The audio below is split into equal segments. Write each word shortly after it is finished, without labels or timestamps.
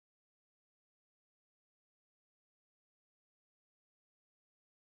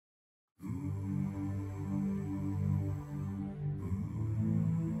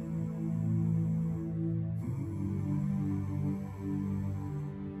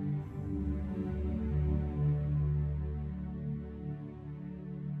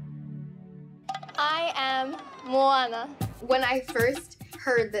am Moana. When I first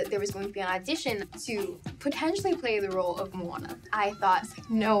heard that there was going to be an audition to potentially play the role of Moana, I thought,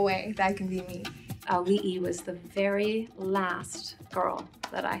 no way, that can be me. Auli was the very last girl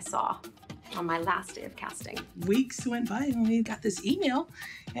that I saw on my last day of casting. Weeks went by and we got this email,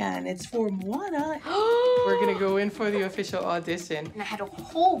 and it's for Moana. We're gonna go in for the official audition. And I had a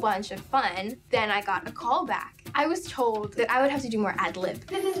whole bunch of fun. Then I got a callback. I was told that I would have to do more ad-lib.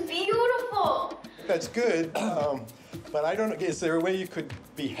 This is beautiful. That's good, but I don't know, is there a way you could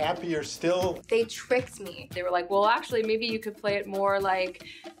be happier still? They tricked me. They were like, well, actually, maybe you could play it more like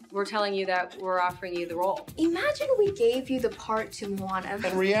we're telling you that we're offering you the role. Imagine we gave you the part to Moana.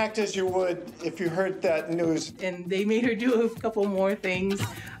 And react as you would if you heard that news. And they made her do a couple more things.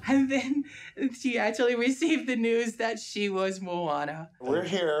 And then she actually received the news that she was Moana. We're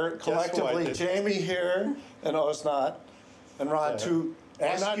here, collectively, Jamie here, and Osnat, and Rod, to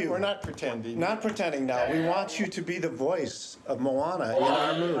ask you. We're not pretending. Not pretending now. We want you to be the voice of Moana in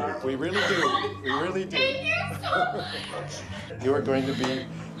our movie. We really do. We really do. Thank you so much. You are going to be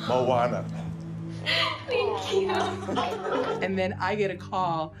Moana. Thank you. And then I get a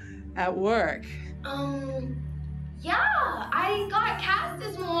call at work. Yeah, I got cast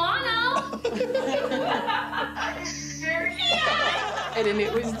as Moana. Yeah. And then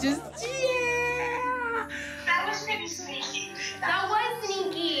it was just, yeah. That was pretty sneaky. That was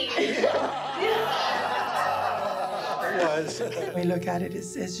sneaky. It was. We look at it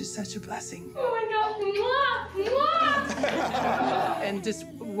as just such a blessing. Oh my God, mwah, mwah. And just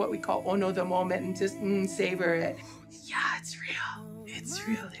what we call ono the moment and just savor it. Yeah, it's real. It's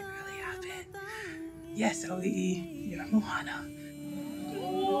real. It really happened. Yes, Auli, you're Moana.